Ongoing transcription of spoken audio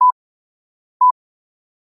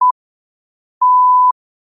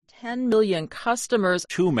10 million customers.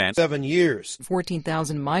 2 men. 7 years.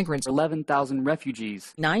 14,000 migrants. 11,000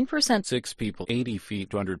 refugees. 9%. 6 people. 80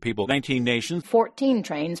 feet. 200 people. 19 nations. 14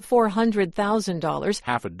 trains. $400,000.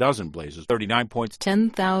 Half a dozen blazes. 39 points.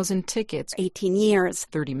 10,000 tickets. 18 years.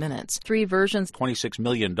 30 minutes. 3 versions. $26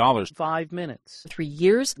 million. 5 minutes. 3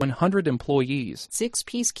 years. 100 employees. 6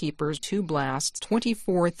 peacekeepers. 2 blasts.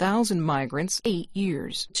 24,000 migrants. 8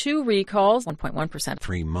 years. 2 recalls. 1.1%.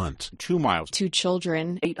 3 months. 2 miles. 2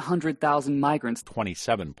 children. 800,000 migrants.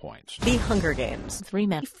 27 points. The Hunger Games. 3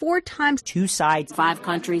 men. 4 times 2 sides. 5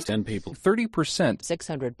 countries. 10 people. 30%.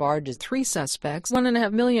 600 barges. 3 suspects.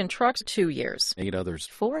 1.5 million trucks. 2 years. 8 others.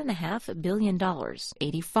 $4.5 billion.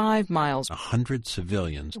 85 miles. 100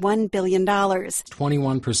 civilians. $1 billion.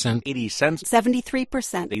 21%. 80 cents.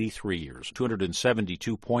 73%. 83 years.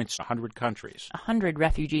 272 points. 100 countries. 100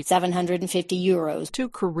 refugees. 750 euros. 2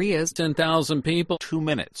 Koreas. 10,000 people. 2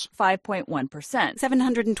 minutes. 5.1%.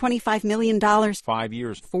 $725 million. 5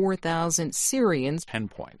 years. 4,000 Syrians. 10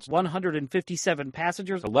 points. 157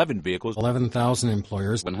 passengers. 11 vehicles. 11,000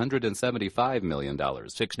 employers. $175 million.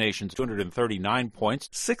 6 nations. 239 points.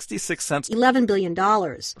 66 cents. $11 billion.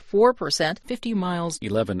 4%. 50 miles.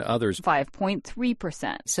 11 others.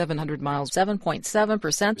 5.3%. 700 miles.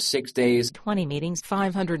 7.7%. 6 days. 20 meetings.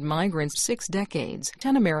 500 migrants. 6 decades.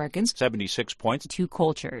 10 Americans. 76 points. 2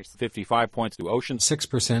 cultures. 55 points through ocean.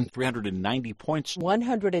 6%. 390 points.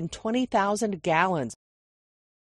 120,000 gallons.